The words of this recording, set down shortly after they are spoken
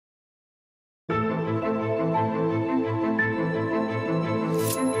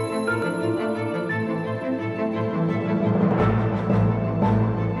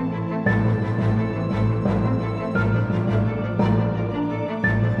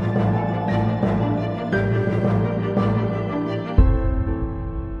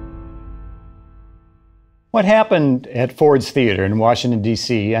What happened at Ford's Theater in Washington,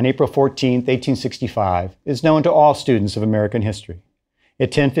 D.C. on April 14, 1865 is known to all students of American history.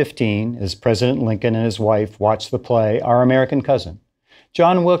 At 10:15, as President Lincoln and his wife watch the play Our American Cousin,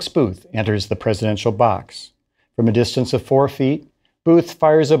 John Wilkes Booth enters the presidential box. From a distance of 4 feet, Booth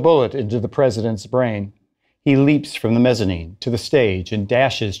fires a bullet into the president's brain. He leaps from the mezzanine to the stage and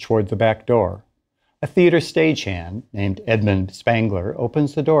dashes toward the back door. A theater stagehand named Edmund Spangler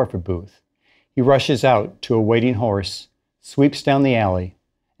opens the door for Booth. He rushes out to a waiting horse, sweeps down the alley,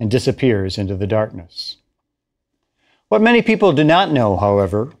 and disappears into the darkness. What many people do not know,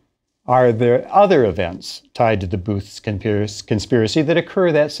 however, are the other events tied to the Booth's conspiracy that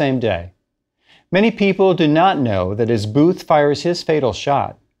occur that same day. Many people do not know that as Booth fires his fatal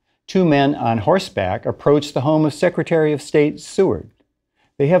shot, 2 men on horseback approach the home of Secretary of State Seward.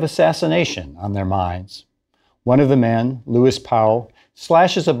 They have assassination on their minds. One of the men, Lewis Powell,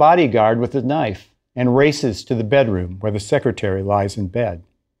 slashes a bodyguard with a knife and races to the bedroom where the secretary lies in bed.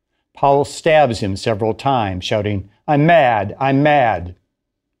 Powell stabs him several times, shouting, "I'm mad, I'm mad."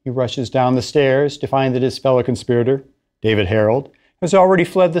 He rushes down the stairs to find that his fellow conspirator, David Harold, has already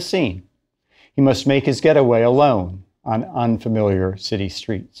fled the scene. He must make his getaway alone on unfamiliar city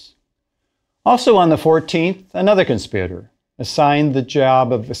streets. Also on the 14th, another conspirator, assigned the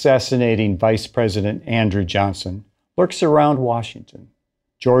job of assassinating Vice President Andrew Johnson, lurks around Washington.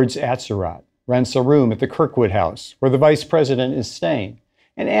 George Atzerodt rents a room at the Kirkwood House where the vice president is staying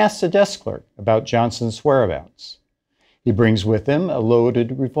and asks a desk clerk about Johnson's whereabouts. He brings with him a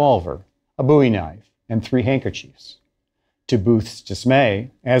loaded revolver, a bowie knife, and 3 handkerchiefs. To Booth's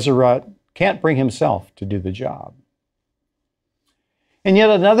dismay, Atzerodt can't bring himself to do the job. In yet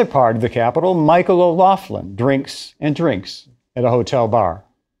another part of the Capitol, Michael O'Laughlin drinks and drinks at a hotel bar.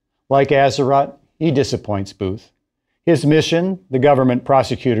 Like Atzerodt, he disappoints Booth. His mission, the government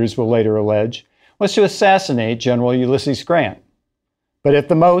prosecutors will later allege, was to assassinate General Ulysses Grant. But at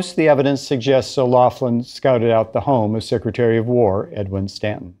the most, the evidence suggests O'Laughlin scouted out the home of Secretary of War Edwin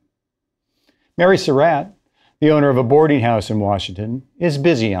Stanton. Mary Surratt, the owner of a boarding house in Washington, is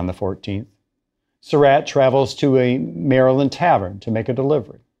busy on the 14th. Surratt travels to a Maryland tavern to make a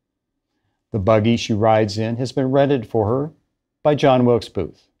delivery. The buggy she rides in has been rented for her by John Wilkes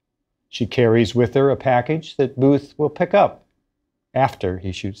Booth. She carries with her a package that Booth will pick up after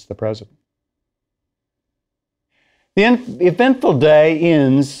he shoots the president. The eventful day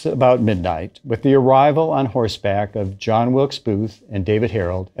ends about midnight with the arrival on horseback of John Wilkes Booth and David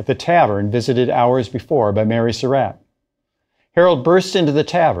Harold at the tavern visited hours before by Mary Surratt. Harold bursts into the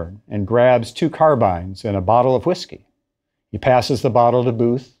tavern and grabs 2 carbines and a bottle of whiskey. He passes the bottle to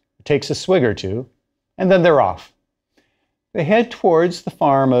Booth, who takes a swig or two, and then they're off. They head towards the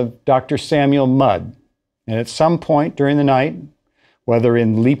farm of Dr. Samuel Mudd, and at some point during the night, whether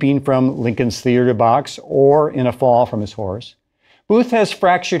in leaping from Lincoln's theater box or in a fall from his horse, Booth has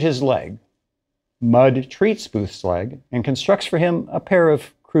fractured his leg. Mudd treats Booth's leg and constructs for him a pair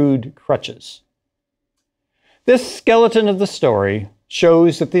of crude crutches. This skeleton of the story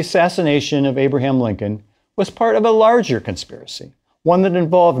shows that the assassination of Abraham Lincoln was part of a larger conspiracy, one that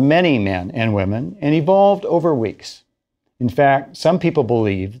involved many men and women and evolved over weeks. In fact, some people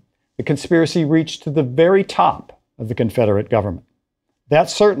believe the conspiracy reached to the very top of the Confederate government. That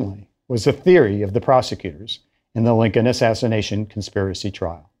certainly was the theory of the prosecutors in the Lincoln assassination conspiracy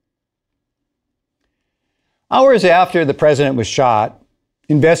trial. Hours after the president was shot,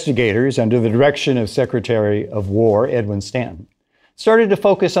 investigators, under the direction of Secretary of War Edwin Stanton, started to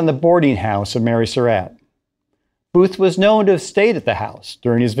focus on the boarding house of Mary Surratt. Booth was known to have stayed at the house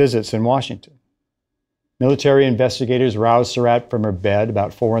during his visits in Washington. Military investigators roused Surratt from her bed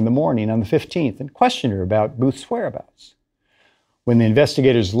about 4 in the morning on the 15th and questioned her about Booth's whereabouts. When the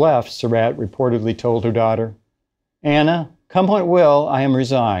investigators left, Surratt reportedly told her daughter, "Anna, come what will, I am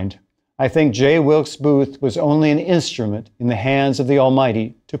resigned. I think J. Wilkes Booth was only an instrument in the hands of the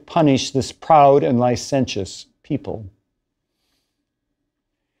Almighty to punish this proud and licentious people."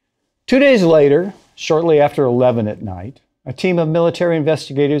 2 days later, shortly after 11 at night, a team of military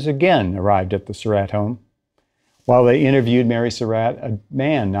investigators again arrived at the Surratt home. While they interviewed Mary Surratt, a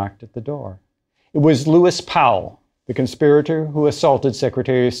man knocked at the door. It was Lewis Powell, the conspirator who assaulted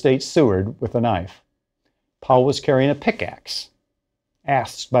Secretary of State Seward with a knife. Powell was carrying a pickaxe.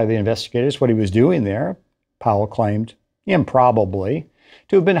 Asked by the investigators what he was doing there, Powell claimed, improbably,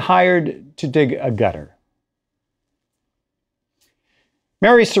 to have been hired to dig a gutter.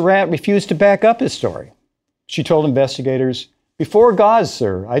 Mary Surratt refused to back up his story. She told investigators, "Before God,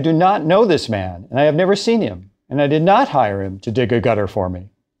 sir, I do not know this man, and I have never seen him, and I did not hire him to dig a gutter for me."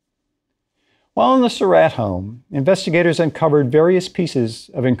 While in the Surratt home, investigators uncovered various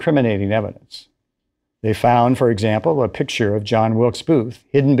pieces of incriminating evidence. They found, for example, a picture of John Wilkes Booth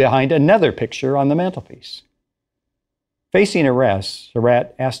hidden behind another picture on the mantelpiece. Facing arrest,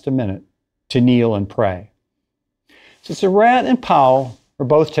 Surratt asked a minute to kneel and pray. So Surratt and Powell were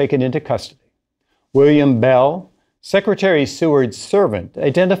both taken into custody. William Bell, Secretary Seward's servant,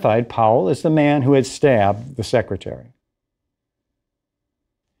 identified Powell as the man who had stabbed the secretary.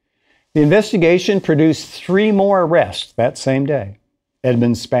 The investigation produced 3 more arrests that same day.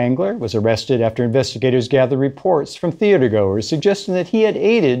 Edmund Spangler was arrested after investigators gathered reports from theatergoers suggesting that he had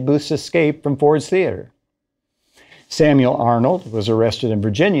aided Booth's escape from Ford's Theater. Samuel Arnold was arrested in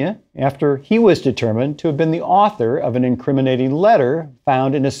Virginia after he was determined to have been the author of an incriminating letter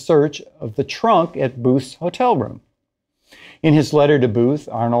found in a search of the trunk at Booth's hotel room. In his letter to Booth,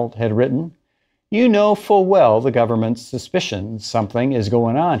 Arnold had written, "You know full well the government's suspicions something is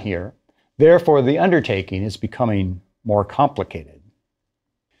going on here. Therefore, the undertaking is becoming more complicated."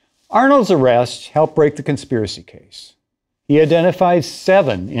 Arnold's arrest helped break the conspiracy case. He identified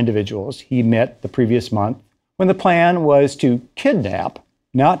 7 individuals he met the previous month when the plan was to kidnap,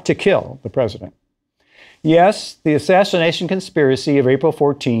 not to kill, the president. Yes, the assassination conspiracy of April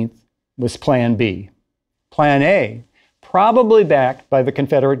 14th was Plan B. Plan A, probably backed by the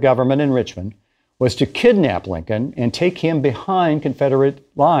Confederate government in Richmond, was to kidnap Lincoln and take him behind Confederate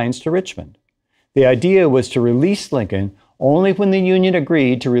lines to Richmond. The idea was to release Lincoln only when the Union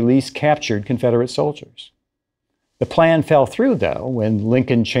agreed to release captured Confederate soldiers. The plan fell through, though, when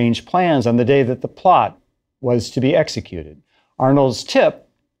Lincoln changed plans on the day that the plot was to be executed. Arnold's tip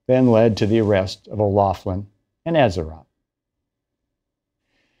then led to the arrest of O'Laughlin and Atzerodt.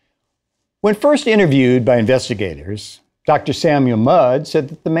 When first interviewed by investigators, Dr. Samuel Mudd said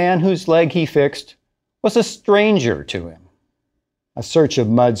that the man whose leg he fixed was a stranger to him. A search of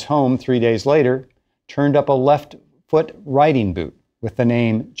Mudd's home 3 days later turned up a left foot riding boot with the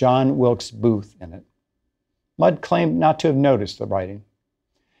name John Wilkes Booth in it. Mudd claimed not to have noticed the writing.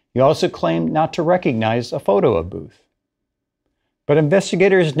 He also claimed not to recognize a photo of Booth. But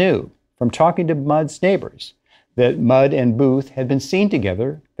investigators knew from talking to Mudd's neighbors that Mudd and Booth had been seen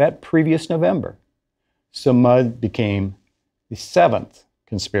together that previous November. So Mudd became the 7th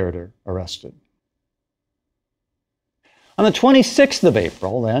conspirator arrested. On the 26th of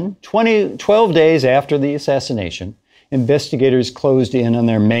April, then, 12 days after the assassination, investigators closed in on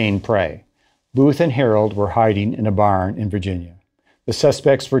their main prey. Booth and Herold were hiding in a barn in Virginia. The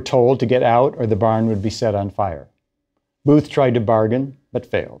suspects were told to get out or the barn would be set on fire. Booth tried to bargain, but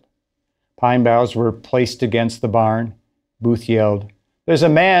failed. Pine boughs were placed against the barn. Booth yelled, "There's a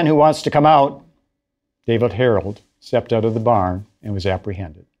man who wants to come out." David Herold stepped out of the barn and was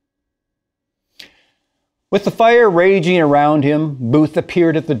apprehended. With the fire raging around him, Booth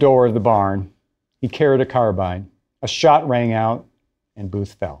appeared at the door of the barn. He carried a carbine. A shot rang out, and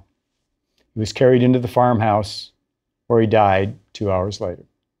Booth fell. He was carried into the farmhouse, where he died 2 hours later.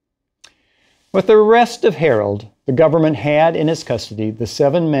 With the arrest of Herold, the government had in its custody the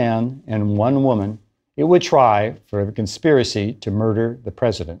 7 men and 1 woman it would try for the conspiracy to murder the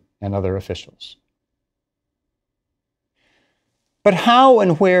president and other officials. But how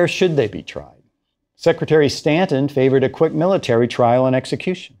and where should they be tried? Secretary Stanton favored a quick military trial and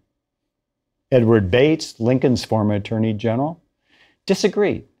execution. Edward Bates, Lincoln's former Attorney General,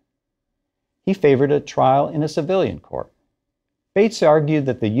 disagreed. He favored a trial in a civilian court. Bates argued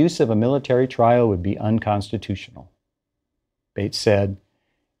that the use of a military trial would be unconstitutional. Bates said,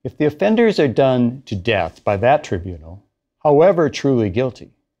 "If the offenders are done to death by that tribunal, however truly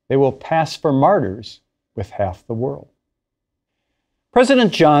guilty, they will pass for martyrs with half the world."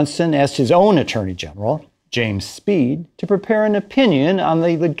 President Johnson asked his own Attorney General, James Speed, to prepare an opinion on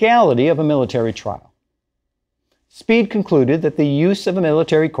the legality of a military trial. Speed concluded that the use of a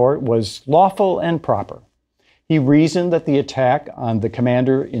military court was lawful and proper. He reasoned that the attack on the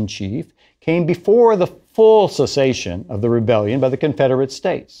commander-in-chief came before the full cessation of the rebellion by the Confederate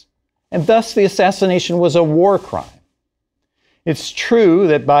States, and thus the assassination was a war crime. It's true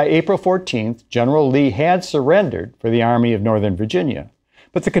that by April 14th, General Lee had surrendered for the Army of Northern Virginia,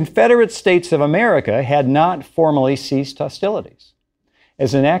 but the Confederate States of America had not formally ceased hostilities.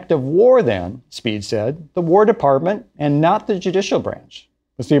 As an act of war then, Speed said, the War Department, and not the judicial branch,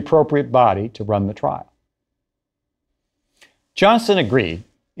 was the appropriate body to run the trial. Johnson agreed,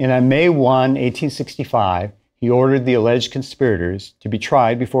 and on May 1, 1865, he ordered the alleged conspirators to be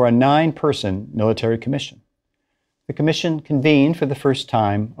tried before a 9-person military commission. The commission convened for the first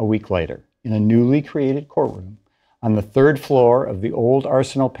time a week later in a newly created courtroom on the 3rd floor of the old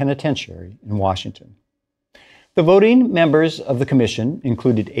Arsenal Penitentiary in Washington. The voting members of the commission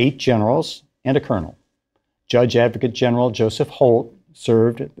included 8 generals and a colonel. Judge Advocate General Joseph Holt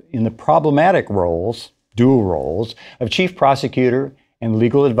served in the problematic dual roles of chief prosecutor and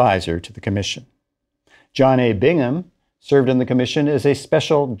legal advisor to the commission. John A. Bingham served in the commission as a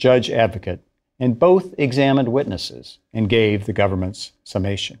special judge advocate, and both examined witnesses and gave the government's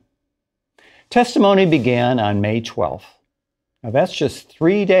summation. Testimony began on May 12th. Now, that's just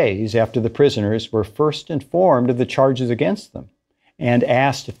 3 days after the prisoners were first informed of the charges against them and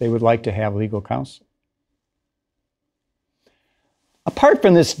asked if they would like to have legal counsel. Apart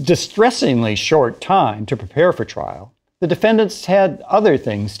from this distressingly short time to prepare for trial, the defendants had other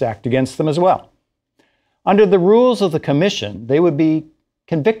things stacked against them as well. Under the rules of the commission, they would be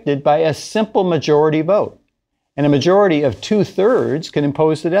convicted by a simple majority vote, and a majority of 2/3 can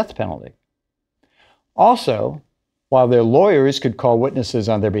impose the death penalty. Also, while their lawyers could call witnesses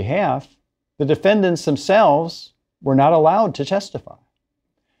on their behalf, the defendants themselves were not allowed to testify.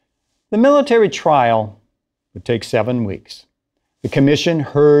 The military trial would take 7 weeks. The commission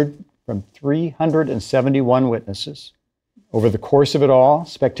heard from 371 witnesses. Over the course of it all,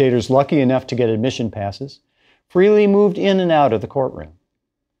 spectators lucky enough to get admission passes freely moved in and out of the courtroom.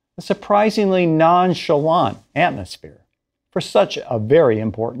 A surprisingly nonchalant atmosphere for such a very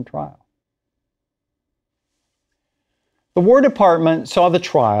important trial. The War Department saw the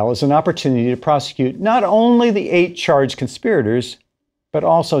trial as an opportunity to prosecute not only the 8 charged conspirators, but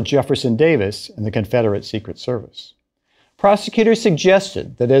also Jefferson Davis and the Confederate Secret Service. Prosecutors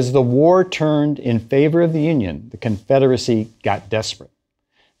suggested that as the war turned in favor of the Union, the Confederacy got desperate.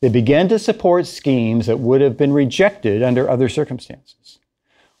 They began to support schemes that would have been rejected under other circumstances.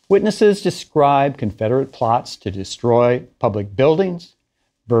 Witnesses described Confederate plots to destroy public buildings,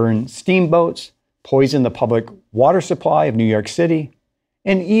 burn steamboats, poison the public water supply of New York City,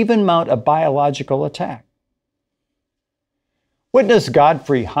 and even mount a biological attack. Witness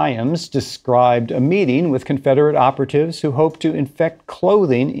Godfrey Hyams described a meeting with Confederate operatives who hoped to infect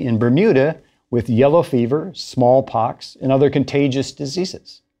clothing in Bermuda with yellow fever, smallpox, and other contagious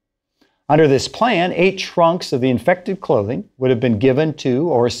diseases. Under this plan, 8 trunks of the infected clothing would have been given to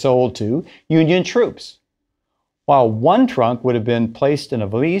or sold to Union troops, while 1 trunk would have been placed in a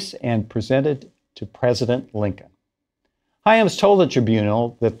valise and presented to President Lincoln. Hyams told the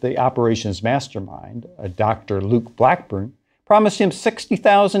tribunal that the operation's mastermind, a Dr. Luke Blackburn, promised him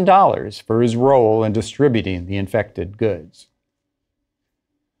 $60,000 for his role in distributing the infected goods.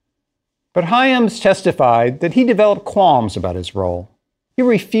 But Hyams testified that he developed qualms about his role. He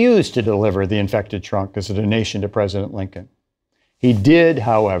refused to deliver the infected trunk as a donation to President Lincoln. He did,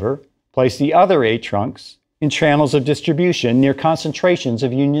 however, place the other 8 trunks in channels of distribution near concentrations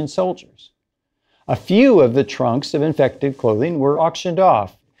of Union soldiers. A few of the trunks of infected clothing were auctioned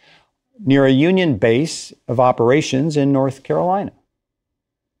off near a Union base of operations in North Carolina.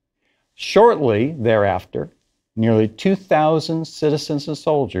 Shortly thereafter, nearly 2,000 citizens and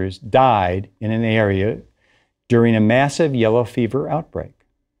soldiers died in an area during a massive yellow fever outbreak.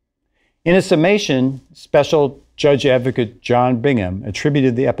 In a summation, Special Judge Advocate John Bingham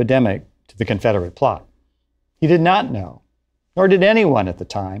attributed the epidemic to the Confederate plot. He did not know, nor did anyone at the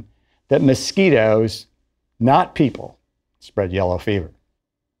time, that mosquitoes, not people, spread yellow fever.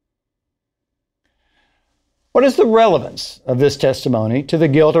 What is the relevance of this testimony to the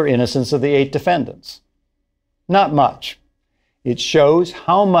guilt or innocence of the 8 defendants? Not much. It shows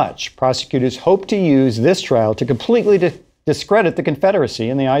how much prosecutors hope to use this trial to completely discredit the Confederacy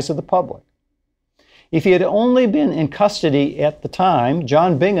in the eyes of the public. If he had only been in custody at the time,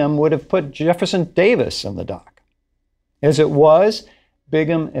 John Bingham would have put Jefferson Davis in the dock. As it was,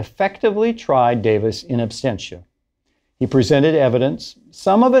 Bingham effectively tried Davis in absentia. He presented evidence,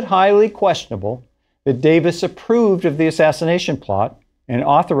 some of it highly questionable, that Davis approved of the assassination plot and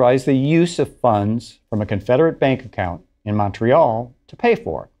authorized the use of funds from a Confederate bank account in Montreal to pay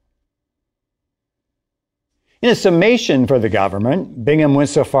for it. In a summation for the government, Bingham went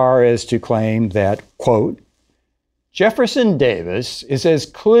so far as to claim that, quote, Jefferson Davis is as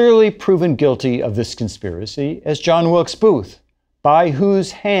clearly proven guilty of this conspiracy as John Wilkes Booth, by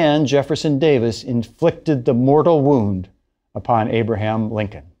whose hand Jefferson Davis inflicted the mortal wound upon Abraham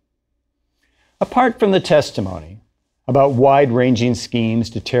Lincoln. Apart from the testimony about wide-ranging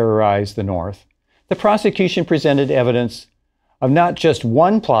schemes to terrorize the North, the prosecution presented evidence of not just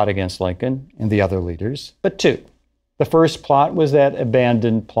one plot against Lincoln and the other leaders, but 2. The first plot was that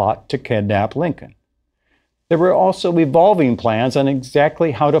abandoned plot to kidnap Lincoln. There were also evolving plans on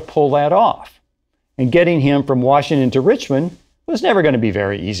exactly how to pull that off. And getting him from Washington to Richmond was never going to be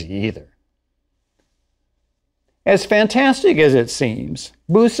very easy either. As fantastic as it seems,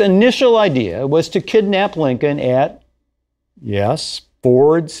 Booth's initial idea was to kidnap Lincoln at, yes,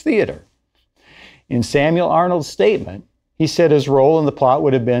 Ford's Theater. In Samuel Arnold's statement, he said his role in the plot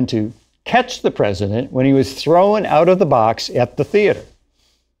would have been to catch the president when he was thrown out of the box at the theater.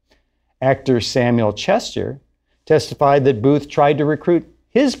 Actor Samuel Chester testified that Booth tried to recruit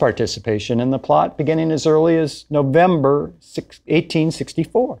his participation in the plot beginning as early as November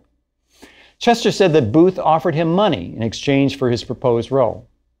 1864. Chester said that Booth offered him money in exchange for his proposed role,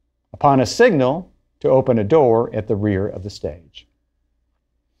 upon a signal to open a door at the rear of the stage.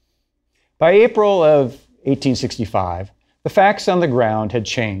 By April of 1865, the facts on the ground had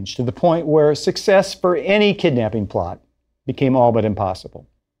changed to the point where success for any kidnapping plot became all but impossible.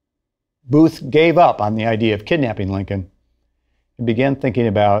 Booth gave up on the idea of kidnapping Lincoln and began thinking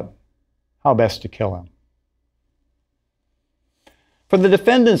about how best to kill him. For the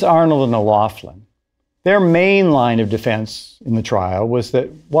defendants Arnold and O'Laughlin, their main line of defense in the trial was that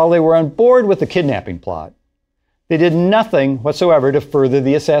while they were on board with the kidnapping plot, they did nothing whatsoever to further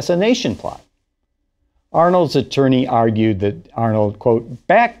the assassination plot. Arnold's attorney argued that Arnold, quote,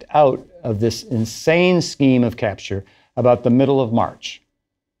 backed out of this insane scheme of capture about the middle of March.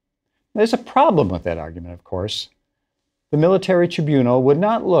 There's a problem with that argument, of course. The military tribunal would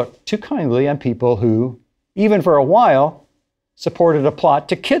not look too kindly on people who, even for a while, supported a plot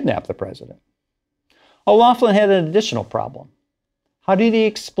to kidnap the president. O'Laughlin had an additional problem. How did he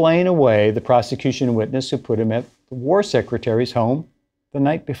explain away the prosecution witness who put him at the War Secretary's home the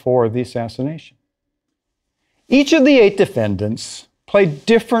night before the assassination? Each of the 8 defendants played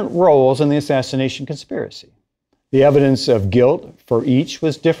different roles in the assassination conspiracy. The evidence of guilt for each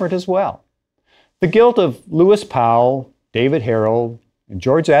was different as well. The guilt of Lewis Powell, David Harold, and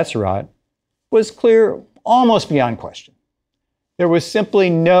George Atzerodt was clear almost beyond question. There was simply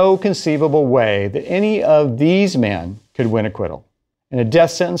no conceivable way that any of these men could win acquittal, and a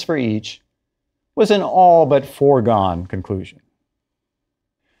death sentence for each was an all but foregone conclusion.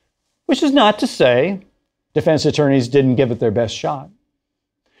 Which is not to say defense attorneys didn't give it their best shot.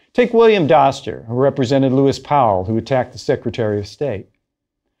 Take William Doster, who represented Lewis Powell, who attacked the Secretary of State.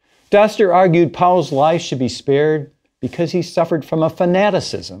 Doster argued Powell's life should be spared because he suffered from a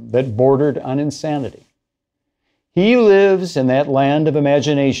fanaticism that bordered on insanity. He lives in that land of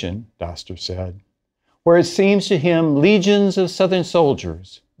imagination, Doster said, where it seems to him legions of Southern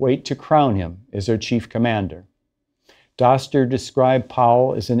soldiers wait to crown him as their chief commander. Doster described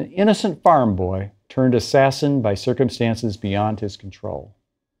Powell as an innocent farm boy turned assassin by circumstances beyond his control.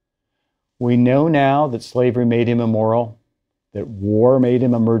 We know now that slavery made him immoral, that war made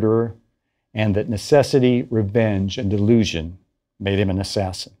him a murderer, and that necessity, revenge, and delusion made him an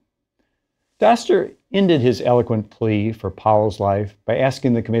assassin. Doster ended his eloquent plea for Powell's life by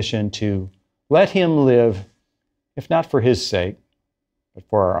asking the commission to let him live, if not for his sake, but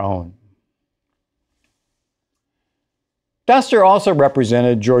for our own. Doster also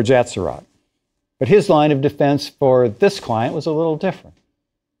represented George Atzerodt, but his line of defense for this client was a little different.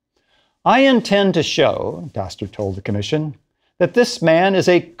 I intend to show, Doster told the commission, that this man is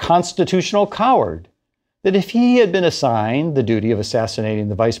a constitutional coward, that if he had been assigned the duty of assassinating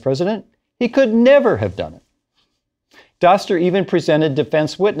the vice president, he could never have done it. Doster even presented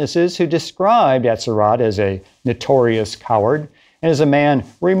defense witnesses who described Atzerodt as a notorious coward and as a man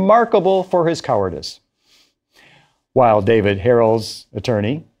remarkable for his cowardice. While David Harold's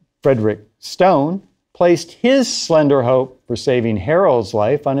attorney, Frederick Stone, placed his slender hope for saving Harold's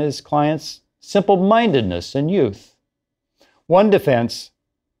life on his client's simple-mindedness and youth. One defense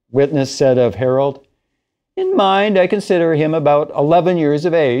witness said of Harold, "In mind, I consider him about 11 years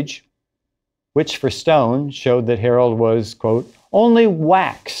of age," which for Stone showed that Harold was, quote, only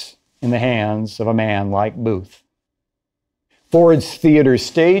wax in the hands of a man like Booth. Ford's theater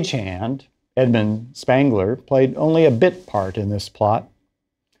stagehand, Edmund Spangler, played only a bit part in this plot.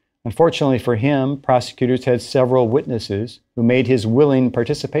 Unfortunately for him, prosecutors had several witnesses who made his willing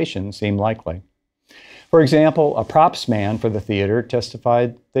participation seem likely. For example, a props man for the theater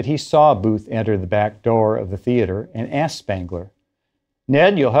testified that he saw Booth enter the back door of the theater and asked Spangler,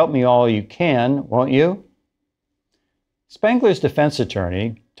 "Ned, you'll help me all you can, won't you?" Spangler's defense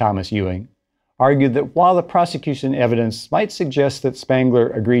attorney, Thomas Ewing, argued that while the prosecution evidence might suggest that Spangler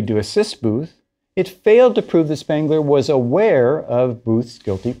agreed to assist Booth, it failed to prove that Spangler was aware of Booth's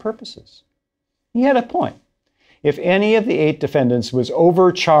guilty purposes. He had a point. If any of the 8 defendants was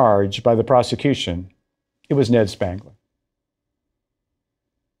overcharged by the prosecution, it was Ned Spangler.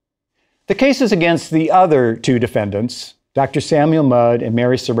 The cases against the other two defendants, Dr. Samuel Mudd and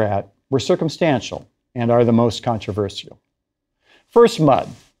Mary Surratt, were circumstantial and are the most controversial. First, Mudd.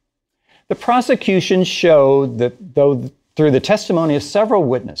 The prosecution showed that, though through the testimony of several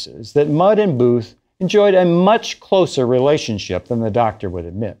witnesses, that Mudd and Booth enjoyed a much closer relationship than the doctor would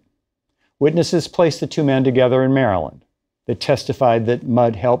admit. Witnesses placed the two men together in Maryland. They testified that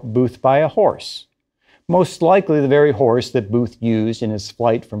Mudd helped Booth buy a horse, most likely the very horse that Booth used in his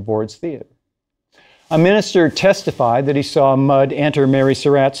flight from Ford's Theater. A minister testified that he saw Mudd enter Mary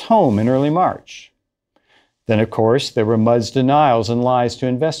Surratt's home in early March. Then, of course, there were Mudd's denials and lies to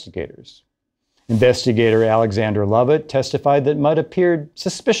investigators. Investigator Alexander Lovett testified that Mudd appeared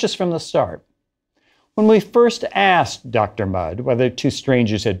suspicious from the start. When we first asked Dr. Mudd whether two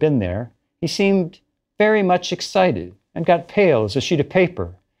strangers had been there, he seemed very much excited and got pale as a sheet of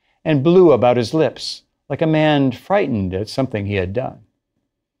paper and blew about his lips like a man frightened at something he had done.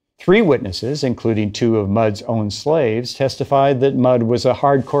 Three witnesses, including two of Mudd's own slaves, testified that Mudd was a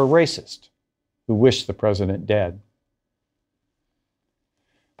hardcore racist who wished the president dead.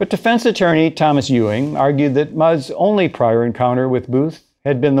 But defense attorney Thomas Ewing argued that Mudd's only prior encounter with Booth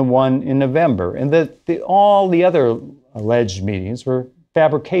had been the one in November, and that all the other alleged meetings were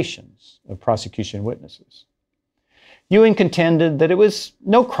fabrications of prosecution witnesses. Ewing contended that it was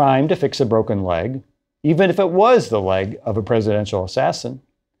no crime to fix a broken leg, even if it was the leg of a presidential assassin.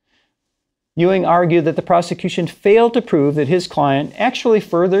 Ewing argued that the prosecution failed to prove that his client actually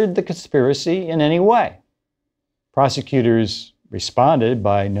furthered the conspiracy in any way. Prosecutors responded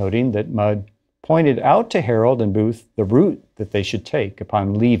by noting that Mudd pointed out to Harold and Booth the route that they should take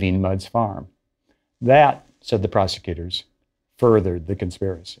upon leaving Mudd's farm. That, said the prosecutors, furthered the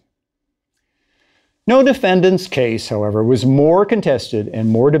conspiracy. No defendant's case, however, was more contested and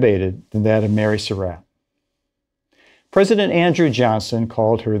more debated than that of Mary Surratt. President Andrew Johnson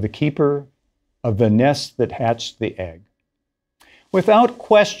called her the keeper of the nest that hatched the egg. Without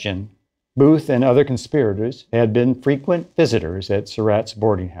question, Booth and other conspirators had been frequent visitors at Surratt's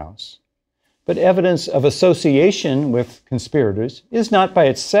boarding house. But evidence of association with conspirators is not by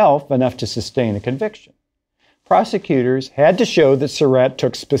itself enough to sustain a conviction. Prosecutors had to show that Surratt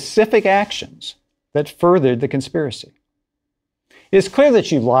took specific actions that furthered the conspiracy. It is clear that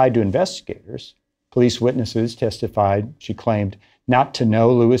she lied to investigators. Police witnesses testified she claimed not to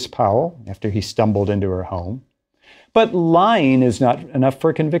know Lewis Powell after he stumbled into her home. But lying is not enough for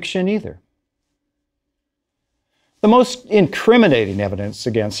a conviction either. The most incriminating evidence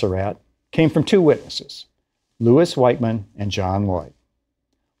against Surratt came from two witnesses, Lewis Whiteman and John Lloyd.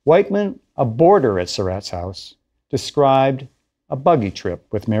 Whiteman, a boarder at Surratt's house, described a buggy trip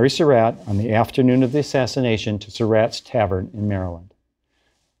with Mary Surratt on the afternoon of the assassination to Surratt's Tavern in Maryland.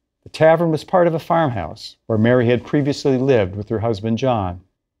 The tavern was part of a farmhouse where Mary had previously lived with her husband, John.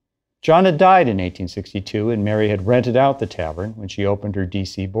 John had died in 1862, and Mary had rented out the tavern when she opened her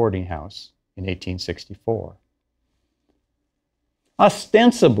D.C. boarding house in 1864.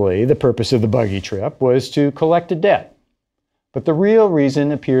 Ostensibly, the purpose of the buggy trip was to collect a debt, but the real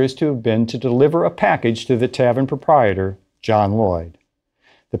reason appears to have been to deliver a package to the tavern proprietor, John Lloyd.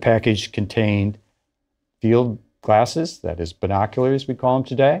 The package contained field glasses, that is binoculars we call them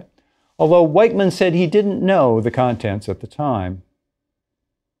today, although Whiteman said he didn't know the contents at the time.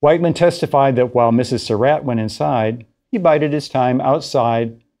 Whiteman testified that while Mrs. Surratt went inside, he bided his time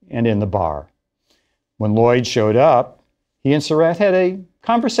outside and in the bar. When Lloyd showed up, he and Surratt had a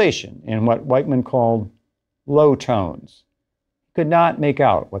conversation in what Whiteman called low tones. He could not make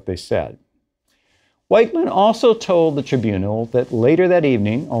out what they said. Whiteman also told the tribunal that later that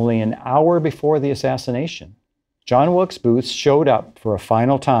evening, only an hour before the assassination, John Wilkes Booth showed up for a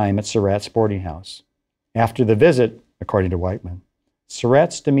final time at Surratt's boarding house. After the visit, according to Whiteman,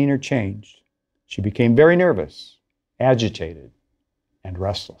 Surratt's demeanor changed. She became very nervous, agitated, and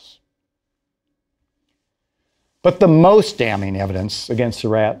restless. But the most damning evidence against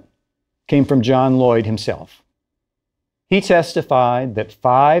Surratt came from John Lloyd himself. He testified that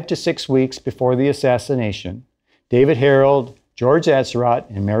 5 to 6 weeks before the assassination, David Harold, George Atzerodt,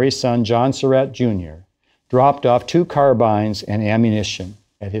 and Mary's son, John Surratt Jr., dropped off 2 carbines and ammunition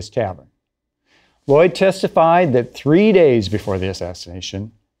at his tavern. Lloyd testified that 3 days before the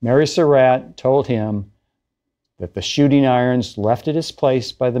assassination, Mary Surratt told him that the shooting irons left at his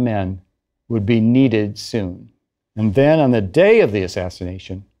place by the men would be needed soon. And then on the day of the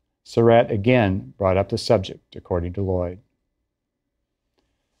assassination, Surratt again brought up the subject, according to Lloyd.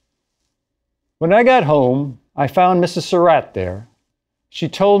 When I got home, I found Mrs. Surratt there. She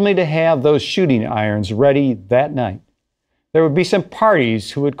told me to have those shooting irons ready that night. There would be some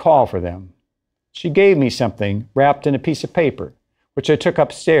parties who would call for them. She gave me something wrapped in a piece of paper which I took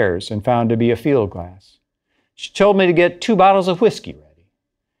upstairs and found to be a field glass. She told me to get 2 bottles of whiskey ready,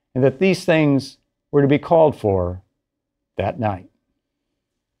 and that these things were to be called for that night.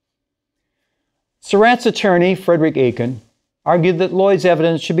 Surratt's attorney, Frederick Aiken, argued that Lloyd's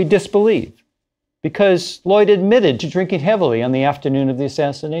evidence should be disbelieved because Lloyd admitted to drinking heavily on the afternoon of the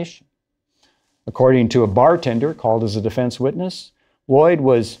assassination. According to a bartender called as a defense witness, Lloyd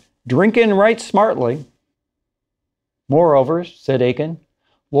was drinking right smartly. Moreover, said Aiken,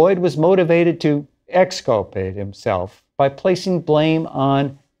 Lloyd was motivated to exculpate himself by placing blame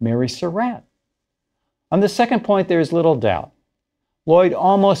on Mary Surratt. On the second point, there is little doubt. Lloyd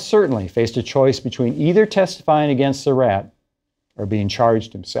almost certainly faced a choice between either testifying against Surratt or being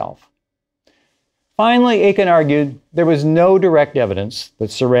charged himself. Finally, Aiken argued there was no direct evidence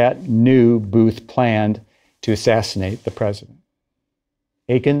that Surratt knew Booth planned to assassinate the president.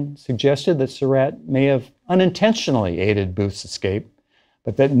 Aiken suggested that Surratt may have unintentionally aided Booth's escape,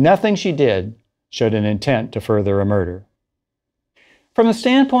 but that nothing she did showed an intent to further a murder. From the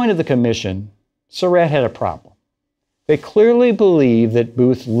standpoint of the commission, Surratt had a problem. They clearly believed that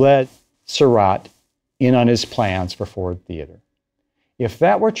Booth let Surratt in on his plans for Ford Theater. If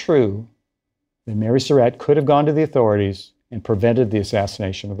that were true, then Mary Surratt could have gone to the authorities and prevented the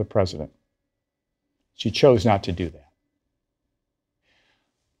assassination of the president. She chose not to do that.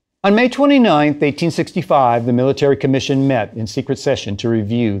 On May 29, 1865, the military commission met in secret session to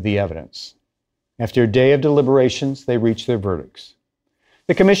review the evidence. After a day of deliberations, they reached their verdicts.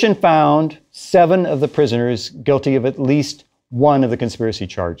 The commission found 7 of the prisoners guilty of at least one of the conspiracy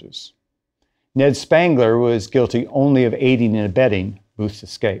charges. Ned Spangler was guilty only of aiding and abetting Booth's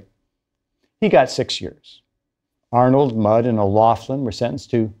escape. He got 6 years. Arnold, Mudd, and O'Loughlin were sentenced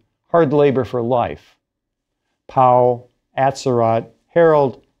to hard labor for life. Powell, Atzerodt,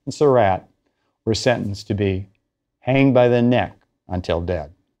 Harold, and Surratt were sentenced to be hanged by the neck until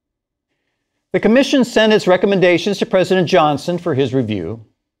dead. The commission sent its recommendations to President Johnson for his review.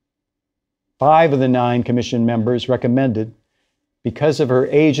 5 of the 9 commission members recommended, because of her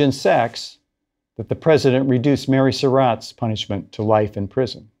age and sex, that the president reduce Mary Surratt's punishment to life in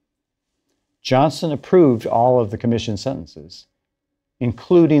prison. Johnson approved all of the commission sentences,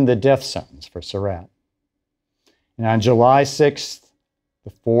 including the death sentence for Surratt. And on July 6th, the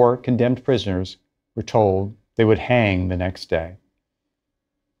 4 condemned prisoners were told they would hang the next day.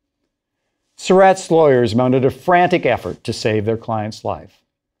 Surratt's lawyers mounted a frantic effort to save their client's life.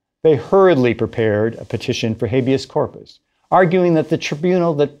 They hurriedly prepared a petition for habeas corpus, arguing that the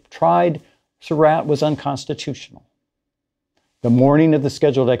tribunal that tried Surratt was unconstitutional. The morning of the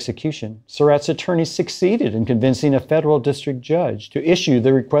scheduled execution, Surratt's attorneys succeeded in convincing a federal district judge to issue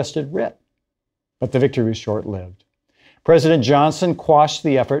the requested writ. But the victory was short-lived. President Johnson quashed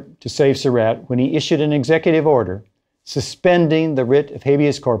the effort to save Surratt when he issued an executive order suspending the writ of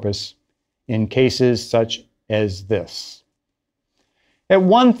habeas corpus in cases such as this. At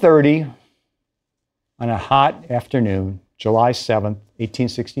 1:30 on a hot afternoon, July 7,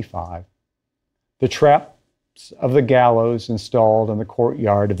 1865, the traps of the gallows installed in the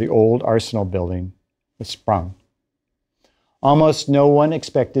courtyard of the old Arsenal building was sprung. Almost no one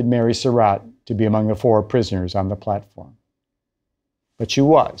expected Mary Surratt to be among the 4 prisoners on the platform. But she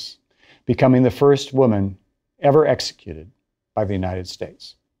was, becoming the first woman ever executed by the United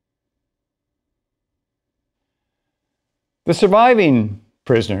States. The surviving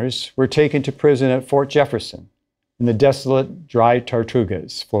prisoners were taken to prison at Fort Jefferson in the desolate Dry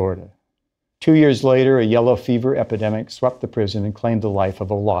Tortugas, Florida. 2 years later, a yellow fever epidemic swept the prison and claimed the life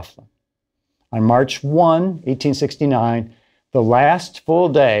of O'Loughlin. On March 1, 1869, the last full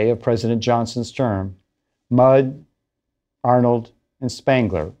day of President Johnson's term, Mudd, Arnold, and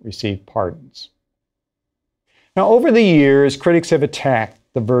Spangler received pardons. Now, over the years, critics have attacked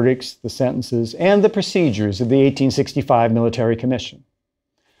the verdicts, the sentences, and the procedures of the 1865 Military Commission.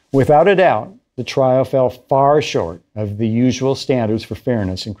 Without a doubt, the trial fell far short of the usual standards for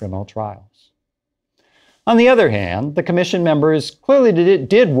fairness in criminal trials. On the other hand, the commission members clearly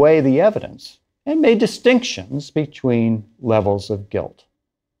did weigh the evidence and made distinctions between levels of guilt.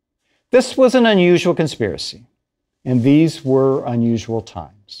 This was an unusual conspiracy, and these were unusual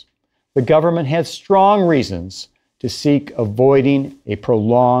times. The government had strong reasons to seek avoiding a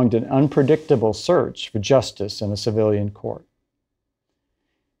prolonged and unpredictable search for justice in a civilian court.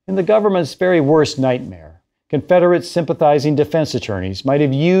 In the government's very worst nightmare, Confederate sympathizing defense attorneys might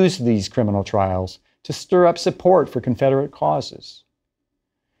have used these criminal trials to stir up support for Confederate causes.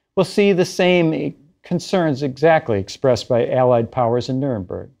 We'll see the same concerns exactly expressed by Allied powers in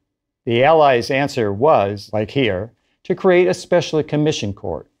Nuremberg. The Allies' answer was, like here, to create a special commission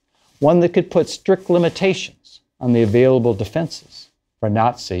court, one that could put strict limitations on the available defenses. for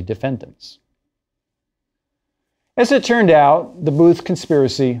Nazi defendants. As it turned out, the Booth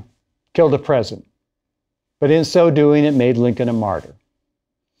conspiracy killed a president, but in so doing, it made Lincoln a martyr.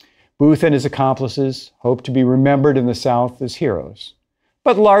 Booth and his accomplices hoped to be remembered in the South as heroes,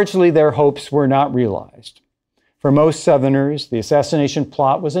 but largely their hopes were not realized. For most Southerners, the assassination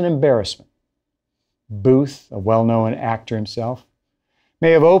plot was an embarrassment. Booth, a well-known actor himself,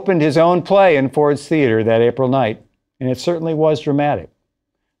 may have opened his own play in Ford's Theater that April night, and it certainly was dramatic,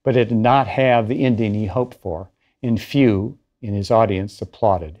 but it did not have the ending he hoped for, and few in his audience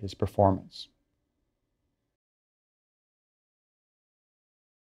applauded his performance.